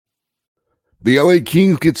The LA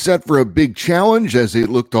Kings get set for a big challenge as they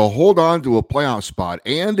look to hold on to a playoff spot.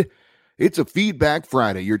 And it's a Feedback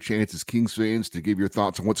Friday. Your chance as Kings fans to give your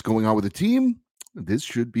thoughts on what's going on with the team. This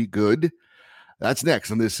should be good. That's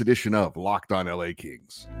next on this edition of Locked On LA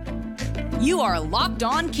Kings. You are Locked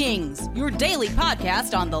On Kings, your daily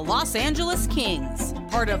podcast on the Los Angeles Kings.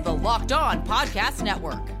 Part of the Locked On Podcast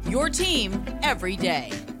Network, your team every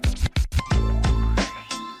day.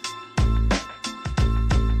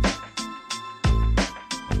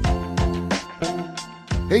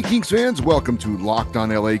 Hey, Kings fans, welcome to Locked On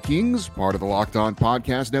LA Kings, part of the Locked On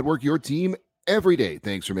Podcast Network, your team every day.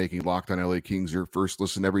 Thanks for making Locked On LA Kings your first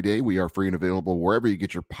listen every day. We are free and available wherever you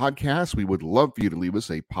get your podcasts. We would love for you to leave us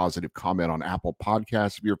a positive comment on Apple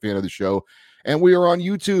Podcasts if you're a fan of the show. And we are on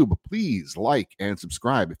YouTube. Please like and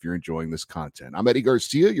subscribe if you're enjoying this content. I'm Eddie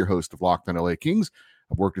Garcia, your host of Locked On LA Kings.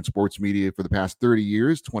 I've worked in sports media for the past 30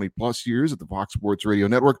 years, 20 plus years at the Fox Sports Radio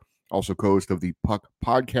Network. Also co-host of the Puck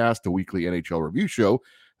Podcast, a weekly NHL review show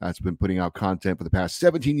that's been putting out content for the past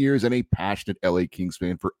 17 years, and a passionate LA Kings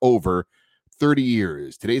fan for over 30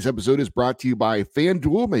 years. Today's episode is brought to you by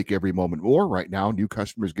FanDuel. Make every moment more. Right now, new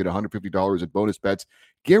customers get $150 in bonus bets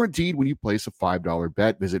guaranteed when you place a $5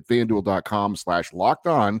 bet. Visit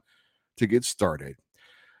FanDuel.com/lockedon to get started.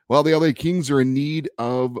 Well, the LA Kings are in need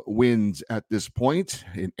of wins at this point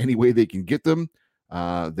in any way they can get them.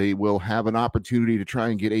 They will have an opportunity to try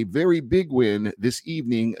and get a very big win this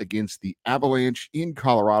evening against the Avalanche in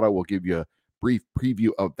Colorado. We'll give you a brief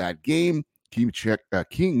preview of that game. Kings check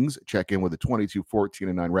in with a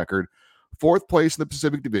 22-14-9 record, fourth place in the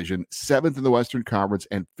Pacific Division, seventh in the Western Conference,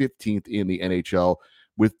 and 15th in the NHL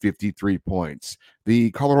with 53 points.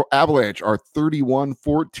 The Colorado Avalanche are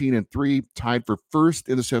 31-14-3, tied for first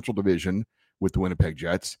in the Central Division with the Winnipeg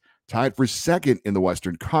Jets, tied for second in the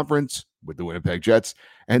Western Conference with the Winnipeg Jets,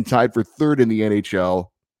 and tied for third in the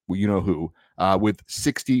NHL, well, you know who, with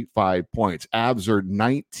 65 points. Avs are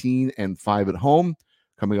 19-5 at home,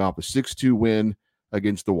 coming off a 6-2 win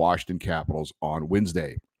against the Washington Capitals on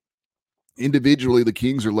Wednesday. Individually, the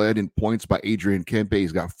Kings are led in points by Adrian Kempe.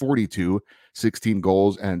 He's got 42, 16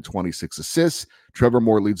 goals, and 26 assists. Trevor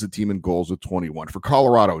Moore leads the team in goals with 21. For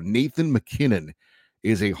Colorado, Nathan MacKinnon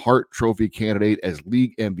is a Hart Trophy candidate as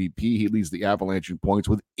league MVP. He leads the Avalanche in points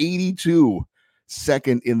with 82,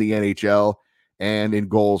 second in the NHL, and in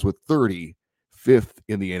goals with 30, fifth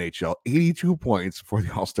in the NHL. 82 points for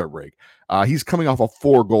the All-Star break. He's coming off a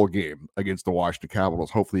 4-goal game against the Washington Capitals.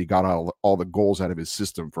 Hopefully he got all the goals out of his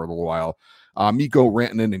system for a little while. Mikko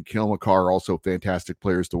Rantanen and Cale Makar are also fantastic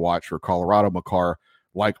players to watch for Colorado. Makar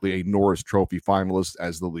likely a Norris Trophy finalist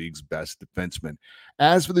as the league's best defenseman.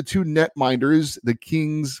 As for the two netminders, the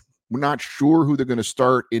Kings, we're not sure who they're going to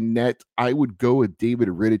start in net. I would go with David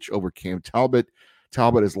Rittich over Cam Talbot.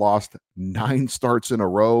 Talbot has lost 9 starts in a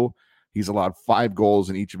row. He's allowed 5 goals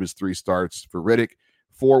in each of his 3 starts. For Rittich,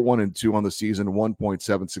 4-1-2 on the season,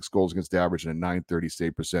 1.76 goals against average, and a .930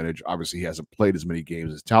 save percentage. Obviously, he hasn't played as many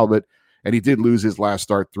games as Talbot, and he did lose his last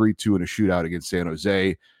start 3-2 in a shootout against San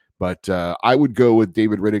Jose. But I would go with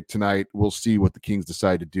David Rittich tonight. We'll see what the Kings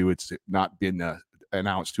decide to do. It's not been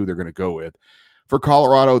announced who they're going to go with. For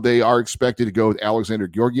Colorado, they are expected to go with Alexander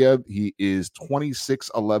Georgiev. He is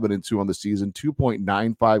 26-11-2 on the season,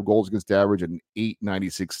 2.95 goals against average, and an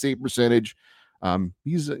 .896 save percentage.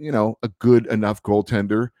 He's a good enough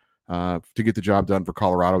goaltender to get the job done for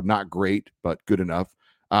Colorado. Not great, but good enough.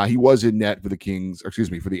 He was in net for the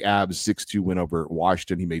for the Avs 6-2 win over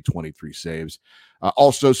Washington. He made 23 saves.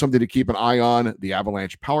 Also, something to keep an eye on, the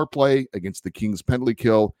Avalanche power play against the Kings penalty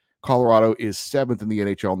kill. Colorado is 7th in the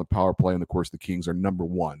NHL on the power play, and of course, the Kings are number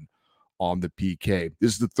 1 on the PK.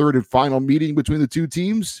 This is the third and final meeting between the two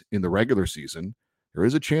teams in the regular season. There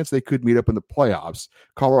is a chance they could meet up in the playoffs.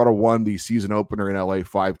 Colorado won the season opener in LA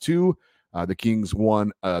 5-2. The Kings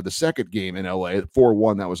won the second game in LA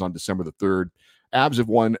 4-1. That was on December the 3rd. Avs have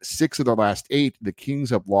won 6 of their last 8. The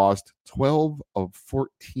Kings have lost 12 of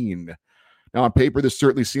 14. Now, on paper, this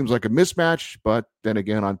certainly seems like a mismatch, but then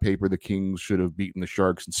again, on paper, the Kings should have beaten the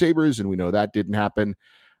Sharks and Sabres, and we know that didn't happen.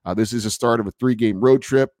 This is a start of a 3-game road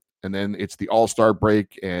trip, and then it's the All-Star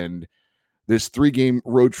break, and this 3-game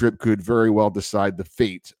road trip could very well decide the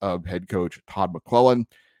fate of head coach Todd McLellan.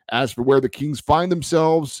 As for where the Kings find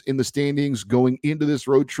themselves in the standings going into this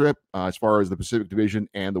road trip, as far as the Pacific Division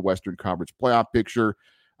and the Western Conference playoff picture,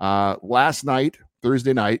 last night,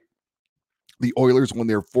 Thursday night, the Oilers won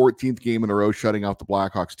their 14th game in a row, shutting out the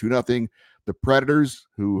Blackhawks 2-0. The Predators,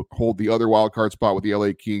 who hold the other wild card spot with the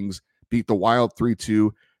LA Kings, beat the Wild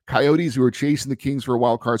 3-2. Coyotes, who were chasing the Kings for a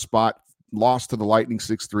wild card spot, lost to the Lightning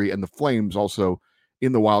 6-3. And the Flames, also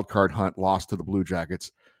in the wild card hunt, lost to the Blue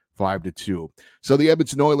Jackets 5-2. So the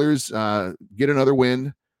Edmonton Oilers get another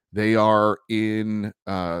win. They are in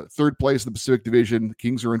third place in the Pacific Division. The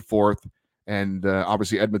Kings are in fourth. And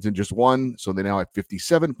obviously Edmonton just won, so they now have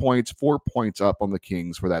 57 points, 4 points up on the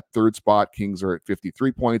Kings for that third spot. Kings are at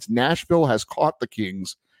 53 points. Nashville has caught the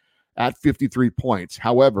Kings at 53 points.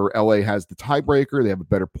 However, LA has the tiebreaker. They have a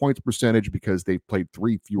better points percentage because they've played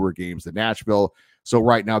 3 fewer games than Nashville. So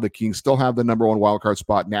right now the Kings still have the number 1 wildcard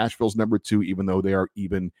spot. Nashville's number 2, even though they are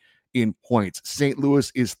even in points. St.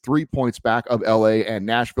 Louis is 3 points back of LA and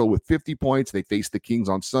Nashville with 50 points. They face the Kings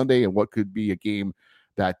on Sunday in what could be a game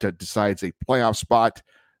that decides a playoff spot.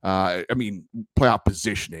 Playoff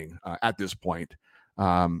positioning at this point.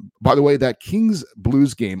 By the way, that Kings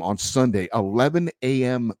Blues game on Sunday, 11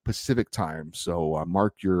 a.m. Pacific time. So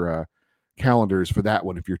mark your calendars for that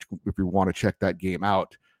one if you want to check that game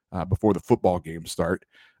out before the football games start.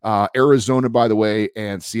 Arizona, by the way,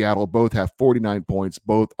 and Seattle both have 49 points.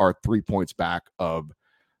 Both are 3 points back of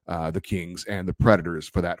the Kings and the Predators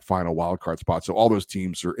for that final wild card spot. So all those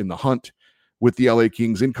teams are in the hunt with the LA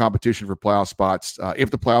Kings in competition for playoff spots.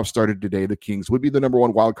 If the playoffs started today, the Kings would be the number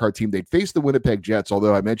 1 wildcard team. They'd face the Winnipeg Jets,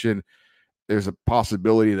 although I mentioned there's a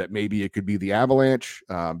possibility that maybe it could be the Avalanche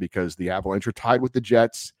because the Avalanche are tied with the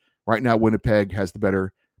Jets. Right now, Winnipeg has the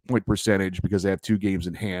better point percentage because they have 2 games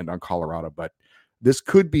in hand on Colorado. But this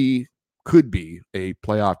could be a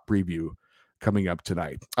playoff preview coming up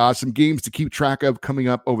tonight. Some games to keep track of coming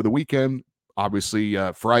up over the weekend. Obviously,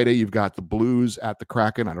 Friday, you've got the Blues at the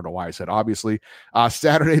Kraken. I don't know why I said obviously.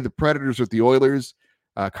 Saturday, the Predators are at the Oilers.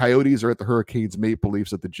 Coyotes are at the Hurricanes, Maple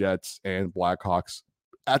Leafs at the Jets, and Blackhawks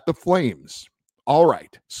at the Flames. All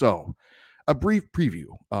right, so a brief preview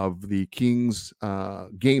of the Kings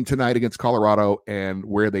game tonight against Colorado and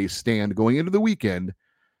where they stand going into the weekend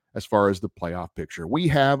as far as the playoff picture. We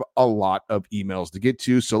have a lot of emails to get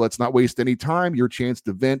to, so let's not waste any time. Your chance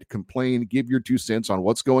to vent, complain, give your 2 cents on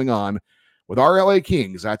what's going on with our LA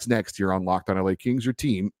Kings. That's next here on Locked on LA Kings, your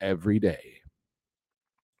team every day.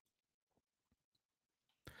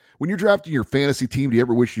 When you're drafting your fantasy team, do you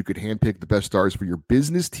ever wish you could handpick the best stars for your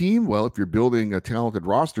business team? Well, if you're building a talented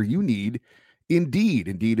roster, you need Indeed.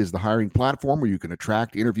 Indeed is the hiring platform where you can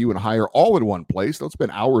attract, interview, and hire all in one place. Don't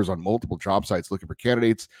spend hours on multiple job sites looking for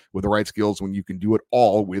candidates with the right skills when you can do it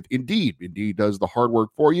all with Indeed. Indeed does the hard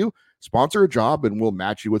work for you. Sponsor a job and we'll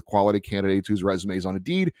match you with quality candidates whose resumes on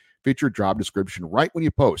Indeed fit your job description right when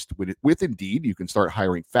you post. With Indeed, you can start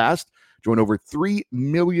hiring fast. Join over 3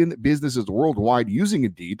 million businesses worldwide using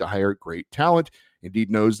Indeed to hire great talent.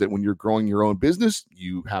 Indeed knows that when you're growing your own business,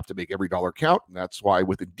 you have to make every dollar count. And that's why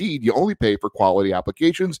with Indeed, you only pay for quality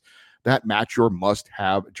applications that match your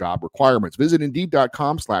must-have job requirements. Visit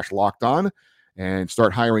Indeed.com/lockedon and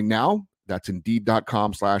start hiring now. That's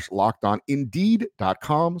Indeed.com/lockedon.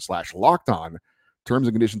 Indeed.com/lockedon. Terms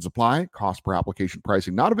and conditions apply. Cost per application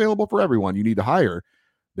pricing not available for everyone. You need to hire,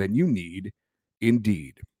 then you need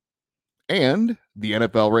Indeed. And the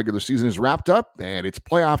NFL regular season is wrapped up, and it's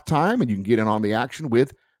playoff time, and you can get in on the action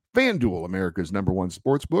with FanDuel, America's #1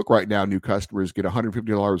 sportsbook. Right now, new customers get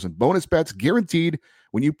 $150 in bonus bets guaranteed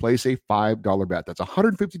when you place a $5 bet. That's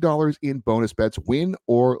 $150 in bonus bets, win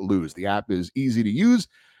or lose. The app is easy to use,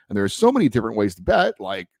 and there are so many different ways to bet,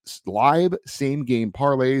 like live same-game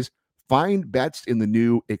parlays. Find bets in the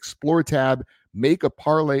new Explore tab, make a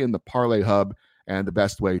parlay in the Parlay Hub, and the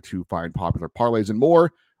best way to find popular parlays and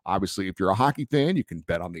more. Obviously, if you're a hockey fan, you can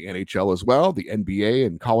bet on the NHL as well, the NBA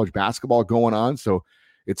and college basketball going on. So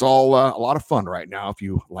it's all a lot of fun right now if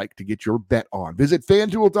you like to get your bet on. Visit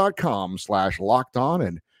FanDuel.com/lockedon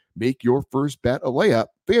and make your first bet a layup.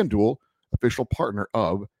 FanDuel, official partner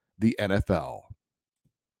of the NFL.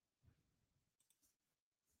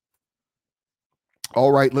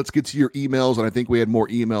 All right, let's get to your emails. And I think we had more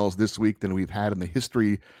emails this week than we've had in the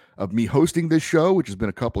history of me hosting this show, which has been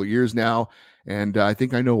a couple of years now. And I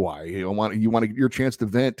think I know why. You want to get your chance to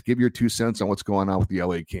vent, give your 2 cents on what's going on with the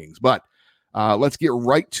LA Kings. But let's get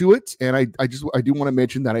right to it. And I do want to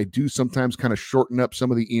mention that I do sometimes kind of shorten up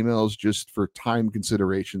some of the emails just for time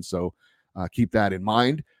consideration. So keep that in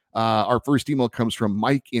mind. Our first email comes from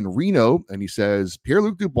Mike in Reno, and he says,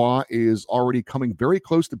 Pierre-Luc Dubois is already coming very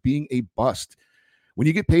close to being a bust. When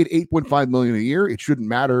you get paid $8.5 million a year, it shouldn't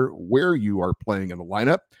matter where you are playing in the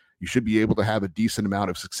lineup. You should be able to have a decent amount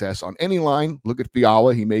of success on any line. Look at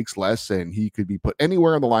Fiala. He makes less, and he could be put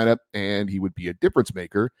anywhere in the lineup, and he would be a difference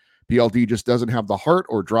maker. PLD just doesn't have the heart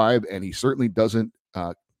or drive, and he certainly doesn't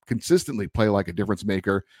consistently play like a difference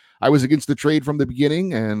maker. I was against the trade from the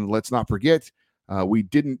beginning, and let's not forget, we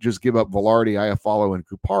didn't just give up Velarde, Iafallo, and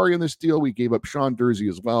Kupari in this deal. We gave up Sean Durzi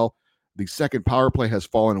as well. The second power play has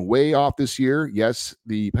fallen way off this year. Yes,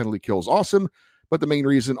 the penalty kill is awesome, But the main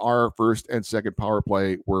reason our first and second power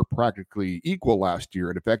play were practically equal last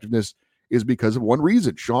year in effectiveness is because of one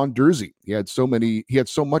reason: Sean Durzi. He had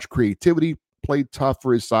so much creativity, played tough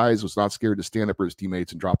for his size, was not scared to stand up for his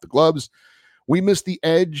teammates and drop the gloves. We missed the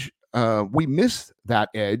edge. We missed that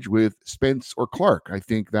edge with Spence or Clark. I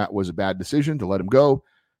think that was a bad decision to let him go.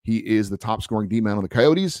 He is the top scoring D-man on the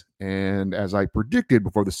Coyotes. And as I predicted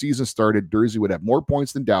before the season started, Durzi would have more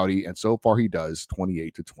points than Doughty. And so far he does,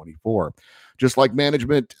 28-24. Just like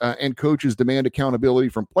management and coaches demand accountability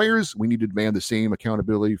from players, we need to demand the same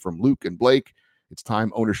accountability from Luke and Blake. It's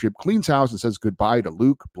time ownership cleans house and says goodbye to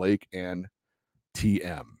Luke, Blake, and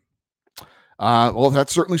TM. Well,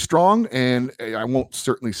 that's certainly strong. And I won't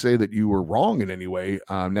certainly say that you were wrong in any way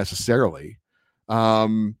necessarily.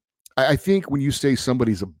 I think when you say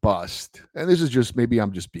somebody's a bust, and this is just, maybe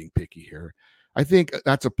I'm just being picky here, I think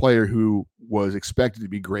that's a player who was expected to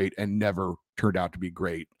be great and never turned out to be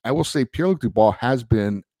great. I will say Pierre-Luc Dubois has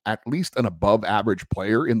been at least an above average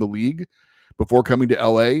player in the league before coming to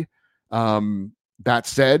LA. That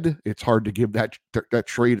said, it's hard to give that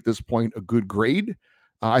trade at this point a good grade.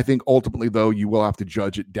 I think ultimately, though, you will have to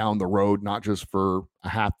judge it down the road, not just for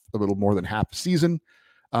a little more than half a season.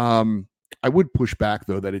 I would push back,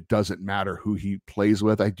 though, that it doesn't matter who he plays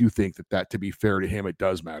with. I do think that to be fair to him, it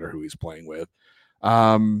does matter who he's playing with.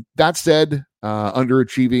 That said,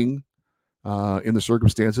 underachieving in the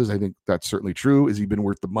circumstances, I think that's certainly true. Has he been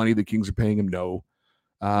worth the money the Kings are paying him? No.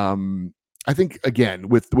 I think, again,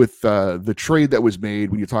 with the trade that was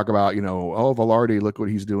made, when you talk about, Velarde, look what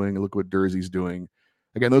he's doing, look what Durzi's doing.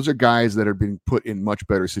 Again, those are guys that are being put in much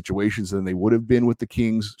better situations than they would have been with the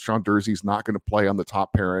Kings. Sean Durzi's not going to play on the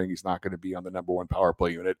top pairing. He's not going to be on the number one power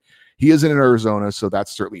play unit. He isn't in Arizona, so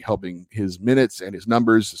that's certainly helping his minutes and his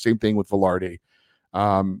numbers. Same thing with Velarde.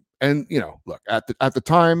 Look, at the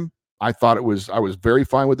time, I was very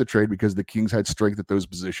fine with the trade because the Kings had strength at those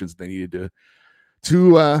positions. They needed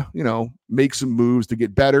to make some moves to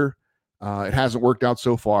get better. It hasn't worked out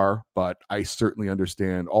so far, but I certainly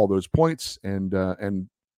understand all those points and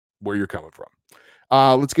where you're coming from.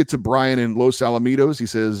 Let's get to Brian in Los Alamitos. He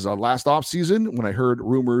says, last offseason, when I heard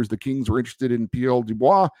rumors the Kings were interested in Pierre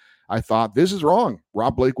Dubois, I thought, this is wrong.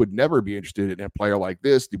 Rob Blake would never be interested in a player like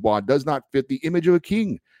this. Dubois does not fit the image of a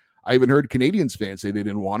King. I even heard Canadiens fans say they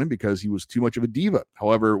didn't want him because he was too much of a diva.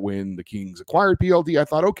 However, when the Kings acquired PLD, I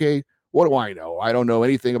thought, okay, what do I know? I don't know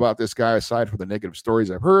anything about this guy aside from the negative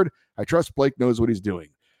stories I've heard. I trust Blake knows what he's doing.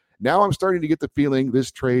 Now I'm starting to get the feeling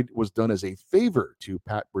this trade was done as a favor to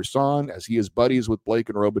Pat Brisson, as he is buddies with Blake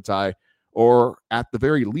and Robitaille, or at the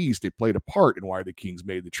very least, it played a part in why the Kings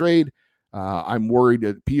made the trade. I'm worried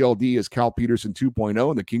that PLD is Cal Peterson 2.0,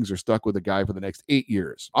 and the Kings are stuck with a guy for the next 8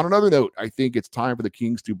 years. On another note, I think it's time for the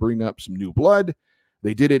Kings to bring up some new blood.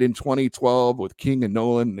 They did it in 2012 with King and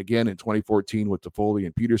Nolan, and again in 2014 with Toffoli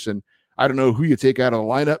and Peterson. I don't know who you take out of the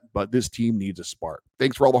lineup, but this team needs a spark.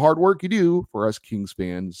 Thanks for all the hard work you do for us Kings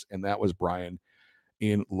fans. And that was Brian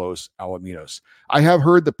in Los Alamitos. I have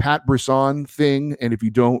heard the Pat Brisson thing, and if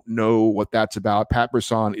you don't know what that's about, Pat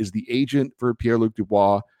Brisson is the agent for Pierre-Luc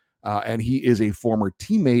Dubois, and he is a former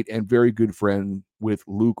teammate and very good friend with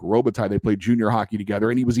Luc Robitaille. They played junior hockey together,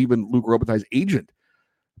 and he was even Luc Robitaille's agent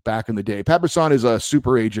back in the day. Pat Brisson is a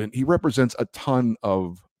super agent. He represents a ton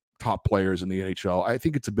of top players in the NHL. I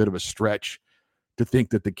think it's a bit of a stretch to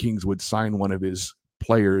think that the Kings would sign one of his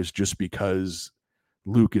players just because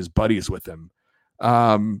Luke is buddies with him.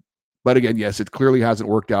 But again, yes, it clearly hasn't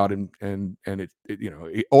worked out, and it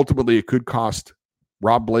ultimately it could cost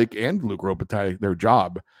Rob Blake and Luc Robitaille their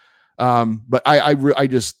job. But I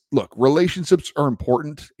just look, relationships are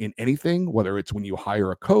important in anything, whether it's when you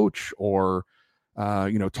hire a coach or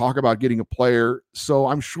talk about getting a player. So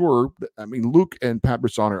I'm sure, Luke and Pat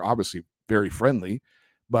Brisson are obviously very friendly,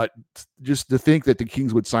 but just to think that the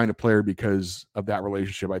Kings would sign a player because of that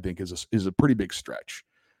relationship, I think is a pretty big stretch.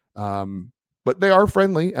 But they are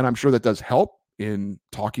friendly, and I'm sure that does help in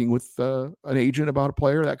talking with an agent about a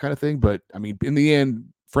player, that kind of thing. But in the end,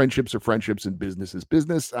 friendships are friendships and business is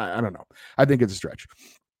business. I don't know. I think it's a stretch.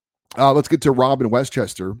 Let's get to Rob in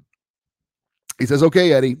Westchester. He says,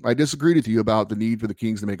 okay, Eddie, I disagreed with you about the need for the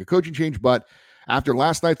Kings to make a coaching change, but after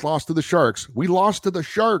last night's loss to the Sharks, we lost to the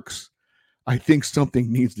Sharks. I think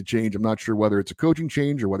something needs to change. I'm not sure whether it's a coaching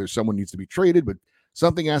change or whether someone needs to be traded, but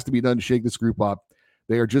something has to be done to shake this group up.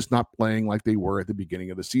 They are just not playing like they were at the beginning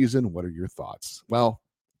of the season. What are your thoughts? Well,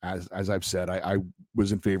 as I've said, I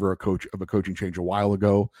was in favor of a coaching change a while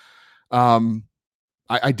ago.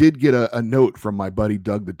 I did get a note from my buddy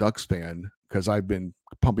Doug, the Ducks fan, because I've been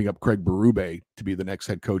pumping up Craig Berube to be the next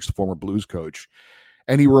head coach, the former Blues coach.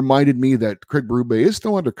 And he reminded me that Craig Berube is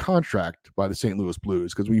still under contract by the St. Louis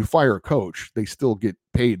Blues, because when you fire a coach, they still get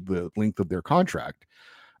paid the length of their contract,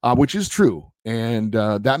 which is true. And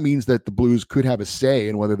that means that the Blues could have a say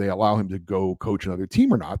in whether they allow him to go coach another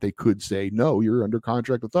team or not. They could say, no, you're under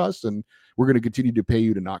contract with us, and we're going to continue to pay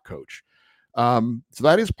you to not coach. So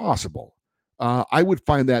that is possible. I would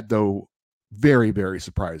find that, though, very, very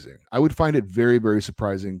surprising. I would find it very, very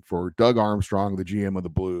surprising for Doug Armstrong, the GM of the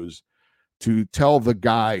Blues, to tell the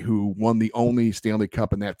guy who won the only Stanley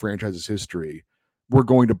Cup in that franchise's history, we're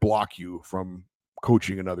going to block you from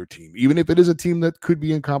coaching another team, even if it is a team that could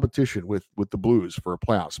be in competition with the Blues for a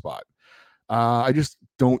playoff spot. I just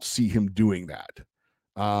don't see him doing that.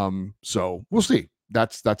 So we'll see.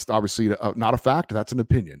 That's obviously not a fact. That's an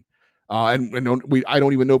opinion. I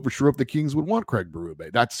don't even know for sure if the Kings would want Craig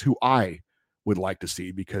Berube. That's who I would like to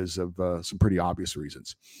see because of some pretty obvious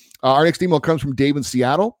reasons. Our next email comes from Dave in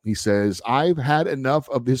Seattle. He says, I've had enough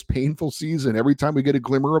of this painful season. Every time we get a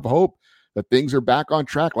glimmer of hope that things are back on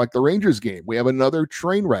track, like the Rangers game, we have another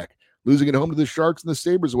train wreck, losing at home to the Sharks and the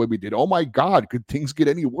Sabres the way we did. Oh my God, could things get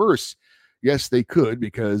any worse? Yes, they could,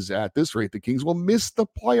 because at this rate, the Kings will miss the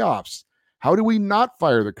playoffs. How do we not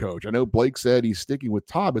fire the coach? I know Blake said he's sticking with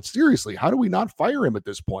Todd, but seriously, how do we not fire him at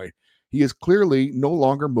this point? He is clearly no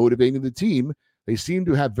longer motivating the team. They seem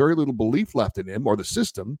to have very little belief left in him or the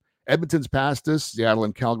system. Edmonton's past us. Seattle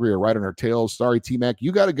and Calgary are right on our tails. Sorry, T-Mac,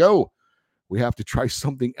 you got to go. We have to try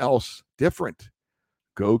something else different.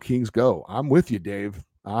 Go Kings, go. I'm with you, Dave.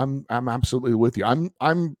 I'm absolutely with you.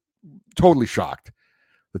 I'm totally shocked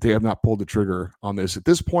that they have not pulled the trigger on this at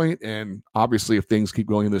this point. And obviously, if things keep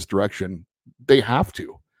going in this direction, they have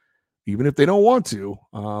to, even if they don't want to.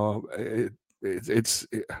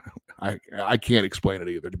 I can't explain it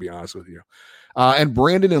either, to be honest with you. And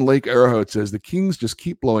Brandon in Lake Arrowhead says the Kings just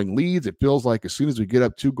keep blowing leads. It feels like as soon as we get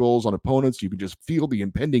up 2 goals on opponents, you can just feel the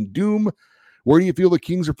impending doom. Where do you feel the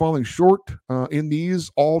Kings are falling short in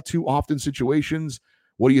these all too often situations?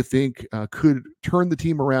 What do you think could turn the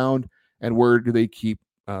team around? And where do they keep?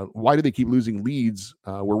 Why do they keep losing leads?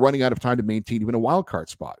 We're running out of time to maintain even a wild card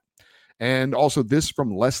spot. And also this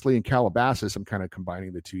from Leslie in Calabasas. I'm kind of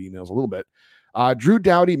combining the two emails a little bit. Drew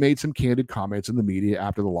Doughty made some candid comments in the media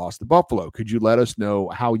after the loss to Buffalo. Could you let us know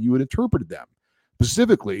how you would interpret them?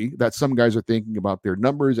 Specifically, that some guys are thinking about their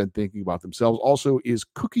numbers and thinking about themselves. Also, is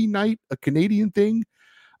Cookie Night a Canadian thing?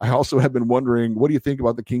 I also have been wondering, what do you think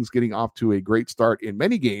about the Kings getting off to a great start in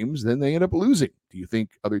many games, then they end up losing? Do you think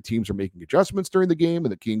other teams are making adjustments during the game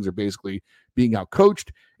and the Kings are basically being outcoached?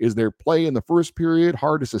 Is their play in the first period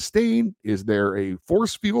hard to sustain? Is there a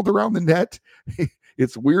force field around the net?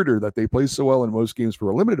 It's weirder that they play so well in most games for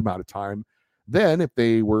a limited amount of time than if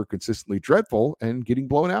they were consistently dreadful and getting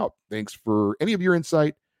blown out. Thanks for any of your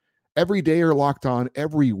insight. Every day or Locked On,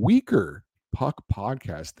 every weeker Puck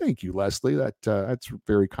podcast. Thank you, Leslie. That's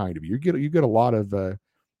very kind of you. You get a lot of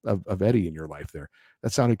Eddie in your life there.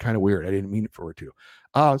 That sounded kind of weird. I didn't mean it for it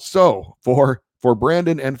to. So for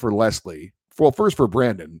Brandon and for Leslie, well, first for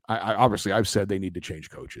Brandon, I obviously I've said they need to change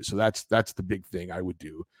coaches. So that's the big thing I would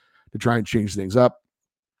do to try and change things up.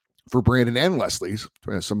 For Brandon and Leslie,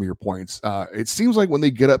 some of your points, it seems like when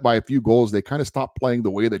they get up by a few goals, they kind of stop playing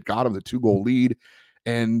the way that got them the 2-goal lead.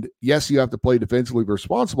 And yes, you have to play defensively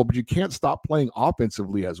responsible, but you can't stop playing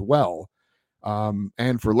offensively as well.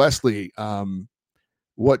 And for Leslie,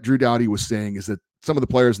 what Drew Doughty was saying is that some of the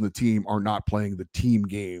players in the team are not playing the team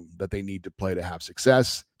game that they need to play to have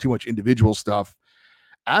success. Too much individual stuff.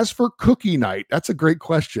 As for Cookie Night, that's a great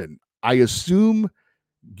question. I assume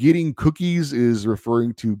getting cookies is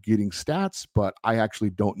referring to getting stats, but I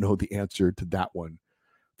actually don't know the answer to that one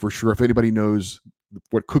for sure. If anybody knows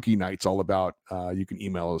what Cookie Night's all about, you can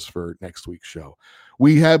email us for next week's show.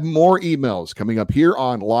 We have more emails coming up here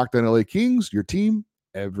on Locked On LA Kings, your team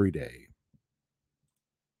every day.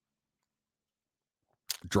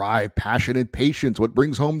 Drive, passion, and patience. What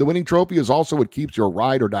brings home the winning trophy is also what keeps your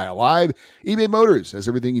ride or die alive. eBay Motors has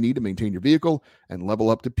everything you need to maintain your vehicle and level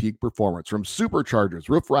up to peak performance. From superchargers,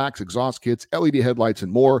 roof racks, exhaust kits, LED headlights,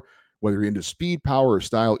 and more. Whether you're into speed, power, or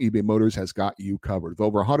style, eBay Motors has got you covered. With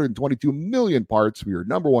over 122 million parts for your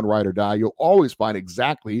number one ride or die, you'll always find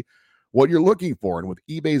exactly what you're looking for. And with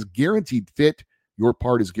eBay's Guaranteed Fit, your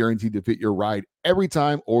part is guaranteed to fit your ride every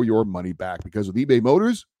time or your money back. Because with eBay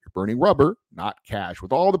Motors, you're burning rubber, not cash.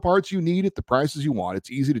 With all the parts you need at the prices you want, it's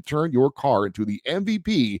easy to turn your car into the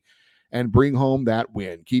MVP and bring home that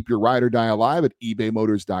win. Keep your ride or die alive at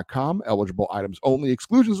ebaymotors.com. Eligible items only.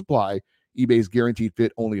 Exclusions apply. eBay's Guaranteed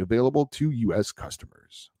Fit only available to U.S.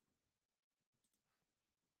 customers.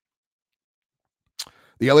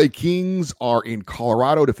 The LA Kings are in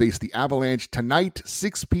Colorado to face the Avalanche tonight,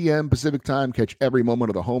 6 p.m. Pacific time. Catch every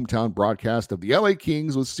moment of the hometown broadcast of the LA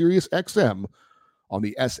Kings with SiriusXM on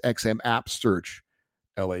the SXM app. Search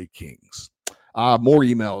LA Kings. More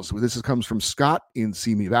emails. This comes from Scott in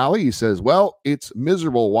Simi Valley. He says, well, it's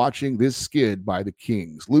miserable watching this skid by the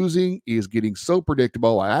Kings. Losing is getting so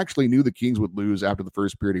predictable. I actually knew the Kings would lose after the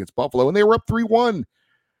first period against Buffalo, and they were up 3-1.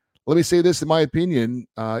 Let me say this, in my opinion,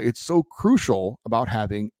 it's so crucial about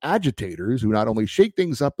having agitators who not only shake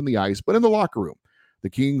things up in the ice, but in the locker room.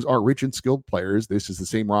 The Kings are rich and skilled players. This is the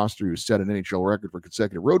same roster who set an NHL record for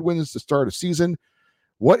consecutive road wins to start a season.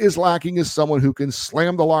 What is lacking is someone who can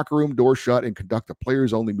slam the locker room door shut and conduct a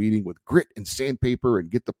players-only meeting with grit and sandpaper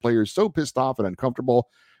and get the players so pissed off and uncomfortable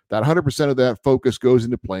that 100% of that focus goes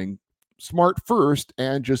into playing smart first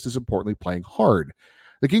and, just as importantly, playing hard.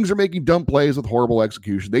 The Kings are making dumb plays with horrible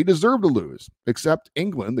execution. They deserve to lose. Except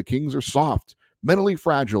England, the Kings are soft, mentally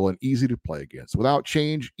fragile, and easy to play against. Without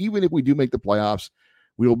change, even if we do make the playoffs,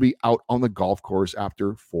 we will be out on the golf course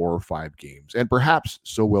after 4 or 5 games. And perhaps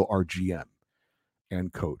so will our GM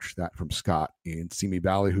and coach. That from Scott in Simi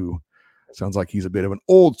Valley, who sounds like he's a bit of an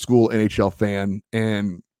old school NHL fan.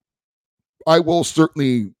 And I will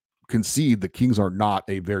certainly concede the Kings are not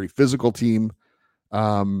a very physical team.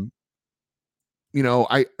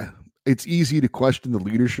 It's easy to question the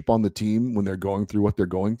leadership on the team when they're going through what they're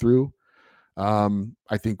going through.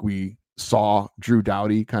 I think we saw Drew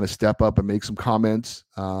Doughty kind of step up and make some comments,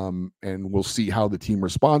 and we'll see how the team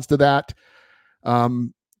responds to that.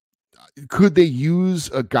 Could they use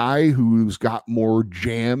a guy who's got more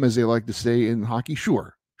jam, as they like to say in hockey?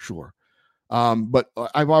 Sure. But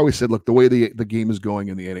I've always said, look, the way the game is going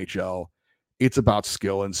in the NHL, it's about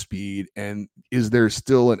skill and speed. And is there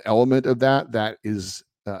still an element of that is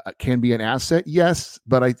can be an asset? Yes,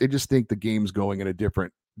 but I just think the game's going in a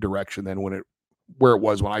different direction than where it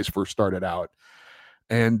was when I first started out.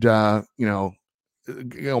 And Matthew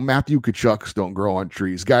Tkachuks don't grow on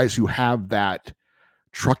trees. Guys who have that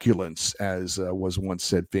truculence, as was once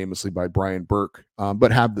said famously by Brian Burke,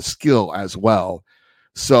 but have the skill as well.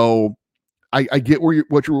 So I get where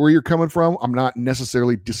you're coming from. I'm not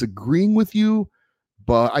necessarily disagreeing with you,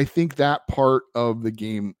 but I think that part of the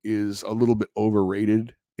game is a little bit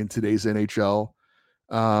overrated in today's NHL.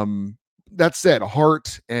 That said,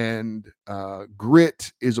 heart and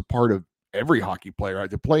grit is a part of every hockey player. Right?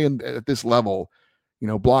 To play at this level,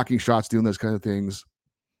 blocking shots, doing those kind of things.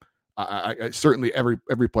 I certainly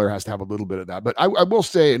every player has to have a little bit of that. But I will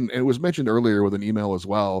say, and it was mentioned earlier with an email as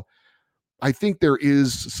well, I think there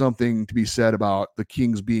is something to be said about the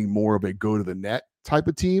Kings being more of a go to the net type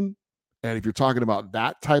of team. And if you're talking about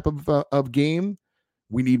that type of game,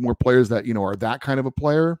 we need more players that, are that kind of a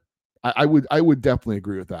player. I would definitely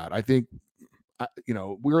agree with that. I think,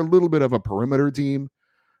 we're a little bit of a perimeter team,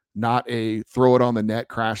 not a throw it on the net,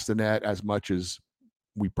 crash the net as much as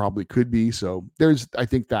we probably could be. So I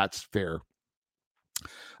think that's fair.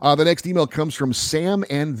 The next email comes from Sam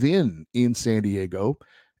and Vin in San Diego.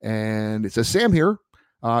 And it says, Sam here.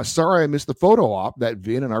 Sorry I missed the photo op that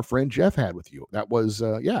Vin and our friend Jeff had with you. That was,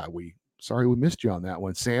 sorry we missed you on that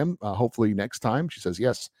one, Sam. Hopefully next time. She says,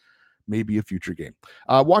 yes, maybe a future game.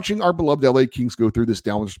 Watching our beloved LA Kings go through this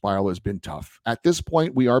downward spiral has been tough. At this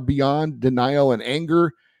point, we are beyond denial and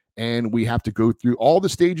anger, and we have to go through all the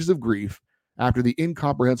stages of grief. After the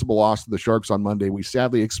incomprehensible loss to the Sharks on Monday, we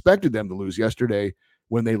sadly expected them to lose yesterday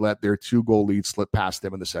when they let their 2-goal lead slip past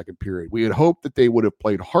them in the second period. We had hoped that they would have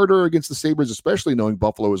played harder against the Sabres, especially knowing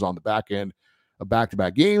Buffalo was on the back end of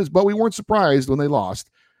back-to-back games, but we weren't surprised when they lost.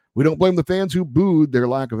 We don't blame the fans who booed their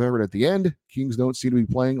lack of effort at the end. Kings don't seem to be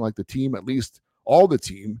playing like the team, at least all the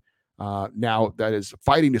team, now that is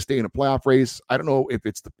fighting to stay in a playoff race. I don't know if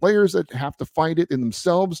it's the players that have to find it in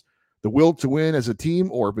themselves, the will to win as a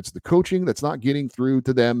team, or if it's the coaching that's not getting through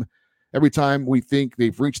to them. Every time we think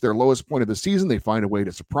they've reached their lowest point of the season, they find a way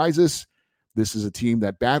to surprise us. This is a team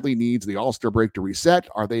that badly needs the All-Star break to reset.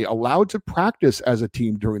 Are they allowed to practice as a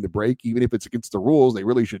team during the break? Even if it's against the rules, they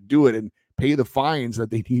really should do it and pay the fines that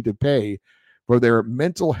they need to pay for their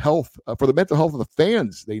mental health, for the mental health of the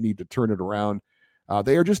fans. They need to turn it around.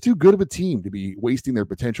 They are just too good of a team to be wasting their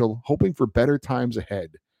potential, hoping for better times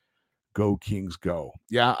ahead. Go Kings, go.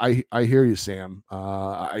 Yeah, I hear you, Sam.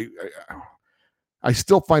 I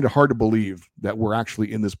still find it hard to believe that we're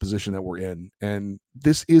actually in this position that we're in. And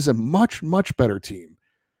this is a much, much better team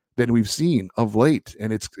than we've seen of late.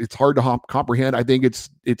 And it's hard to comprehend. I think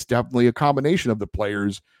it's definitely a combination of the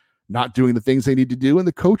players not doing the things they need to do and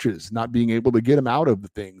the coaches not being able to get them out of the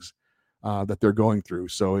things that they're going through.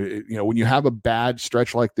 So, when you have a bad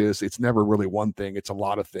stretch like this, it's never really one thing. It's a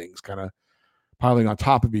lot of things kind of piling on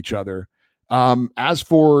top of each other. As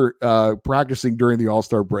for practicing during the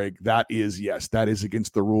All-Star break, that is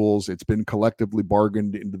against the rules. It's been collectively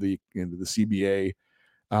bargained into the CBA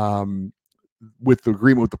with the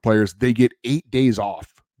agreement with the players. They get 8 days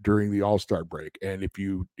off during the All-Star break, and if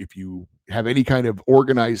you have any kind of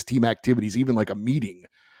organized team activities, even like a meeting,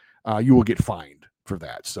 you will get fined for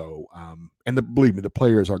that. So, believe me, the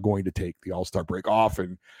players are going to take the All-Star break off,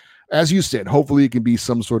 and as you said, hopefully it can be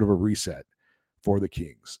some sort of a reset for the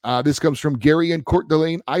Kings. This comes from Gary in Coeur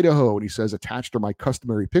d'Alene, Idaho, and he says, attached are my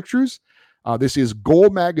customary pictures. This is Goal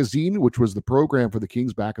Magazine, which was the program for the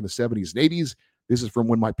Kings back in the 70s and 80s. This is from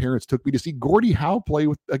when my parents took me to see Gordie Howe play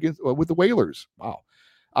with the Whalers. Wow.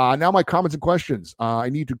 Now my comments and questions. I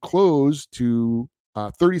need to close to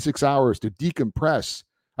 36 hours to decompress.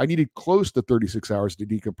 I needed close to 36 hours to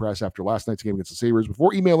decompress after last night's game against the Sabres.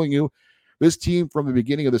 Before emailing you, this team from the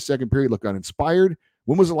beginning of the second period looked uninspired.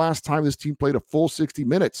 When was the last time this team played a full 60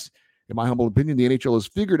 minutes? In my humble opinion, the NHL has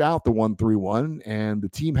figured out the 1-3-1, and the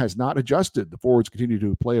team has not adjusted. The forwards continue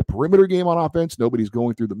to play a perimeter game on offense. Nobody's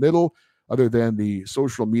going through the middle other than the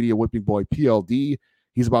social media whipping boy PLD.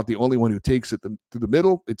 He's about the only one who takes it through the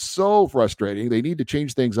middle. It's so frustrating. They need to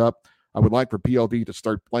change things up. I would like for PLD to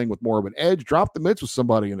start playing with more of an edge, drop the mitts with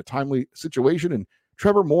somebody in a timely situation. And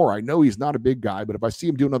Trevor Moore, I know he's not a big guy, but if I see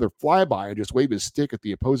him do another flyby and just wave his stick at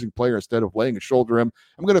the opposing player instead of laying a shoulder him,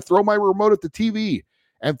 I'm going to throw my remote at the TV.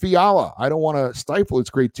 And Fiala, I don't want to stifle his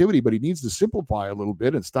creativity, but he needs to simplify a little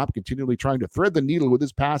bit and stop continually trying to thread the needle with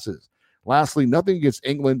his passes. Lastly, nothing against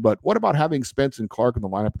England, but what about having Spence and Clark in the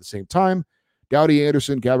lineup at the same time? Doughty,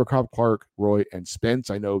 Anderson, Gavrikov, Clark, Roy, and Spence.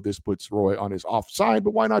 I know this puts Roy on his offside,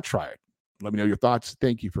 but why not try it? Let me know your thoughts.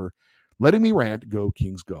 Thank you for letting me rant. Go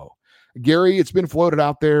Kings, go. Gary, it's been floated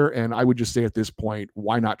out there, and I would just say at this point,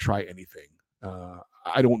 why not try anything?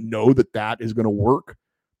 I don't know that is going to work,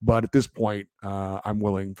 but at this point, I'm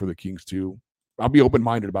willing for the Kings to. I'll be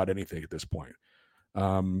open-minded about anything at this point.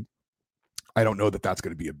 I don't know that's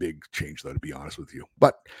going to be a big change, though, to be honest with you.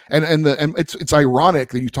 But and it's ironic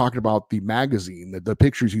that you talked about the magazine, the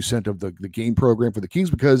pictures you sent of the game program for the Kings,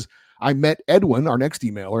 because I met Edwin, our next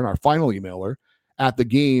emailer and our final emailer, at the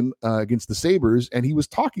game against the Sabres, and he was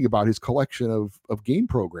talking about his collection of game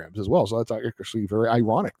programs as well. So that's actually very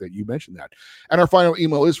ironic that you mentioned that. And our final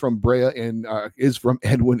email is from is from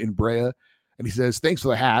Edwin in Brea, and he says, "Thanks for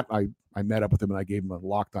the hat. I met up with him and I gave him a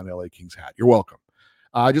Locked On LA Kings hat. You're welcome.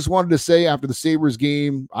 I just wanted to say after the Sabres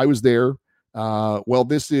game, I was there.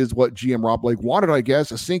 This is what GM Rob Blake wanted, I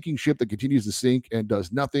guess, a sinking ship that continues to sink and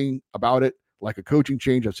does nothing about it, like a coaching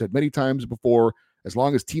change. I've said many times before, as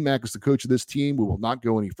long as T-Mac is the coach of this team, we will not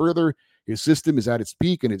go any further. His system is at its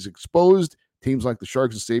peak and is exposed. Teams like the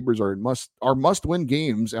Sharks and Sabres are must-win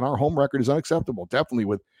games, and our home record is unacceptable.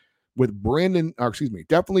 Definitely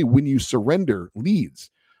definitely when you surrender leads.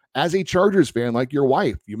 As a Chargers fan, like your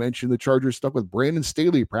wife, you mentioned the Chargers stuck with Brandon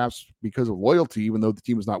Staley, perhaps because of loyalty, even though the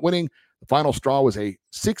team was not winning. The final straw was a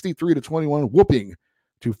 63-21 whooping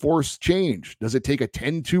to force change. Does it take a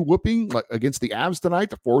 10-2 whooping against the Avs tonight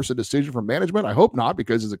to force a decision from management? I hope not,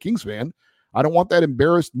 because as a Kings fan, I don't want that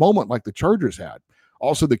embarrassed moment like the Chargers had.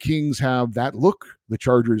 Also, the Kings have that look the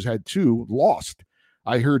Chargers had too, lost.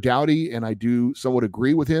 I heard Doughty, and I do somewhat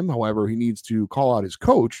agree with him. However, he needs to call out his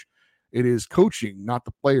coach. It is coaching, not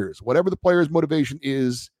the players. Whatever the players' motivation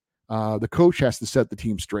is, the coach has to set the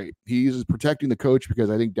team straight. He is protecting the coach because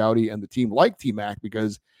I think Doughty and the team like T-Mac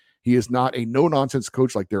because he is not a no-nonsense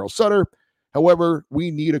coach like Daryl Sutter. However,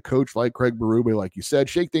 we need a coach like Craig Berube, like you said,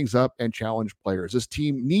 shake things up and challenge players. This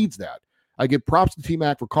team needs that. I give props to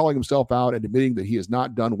T-Mac for calling himself out and admitting that he has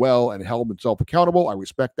not done well and held himself accountable. I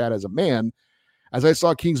respect that as a man. As I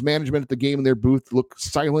saw Kings management at the game in their booth look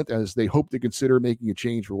silent as they hope to consider making a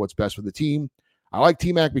change for what's best for the team. I like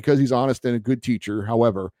T-Mac because he's honest and a good teacher.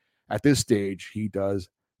 However, at this stage, he does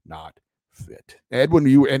not fit. Edwin,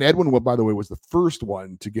 by the way, was the first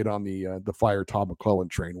one to get on the fire Todd McClellan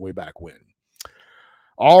train way back when.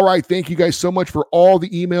 All right, thank you guys so much for all the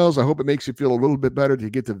emails. I hope it makes you feel a little bit better to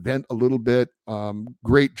get to vent a little bit.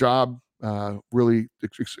 Great job. Really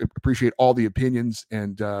appreciate all the opinions,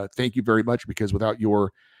 and thank you very much, because without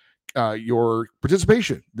your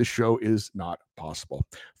participation, this show is not possible.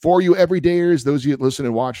 For you everydayers, those of you that listen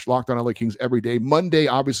and watch Locked On LA Kings every day, Monday,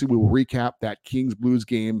 obviously, we will recap that Kings-Blues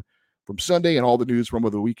game from Sunday and all the news from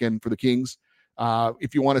over the weekend for the Kings.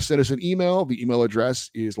 If you want to send us an email, the email address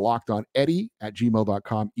is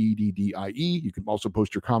lockedoneddie@gmail.com, EDDIE. You can also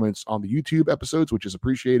post your comments on the YouTube episodes, which is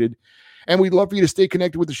appreciated. And we'd love for you to stay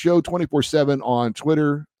connected with the show 24/7 on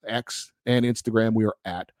Twitter, X, and Instagram. We are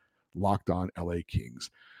at Locked On LA Kings.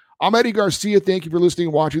 I'm Eddie Garcia. Thank you for listening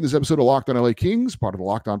and watching this episode of Locked On LA Kings, part of the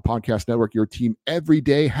Locked On Podcast Network, your team every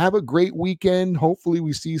day. Have a great weekend. Hopefully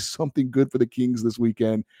we see something good for the Kings this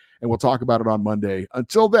weekend, and we'll talk about it on Monday.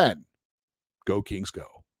 Until then, go Kings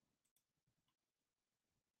go.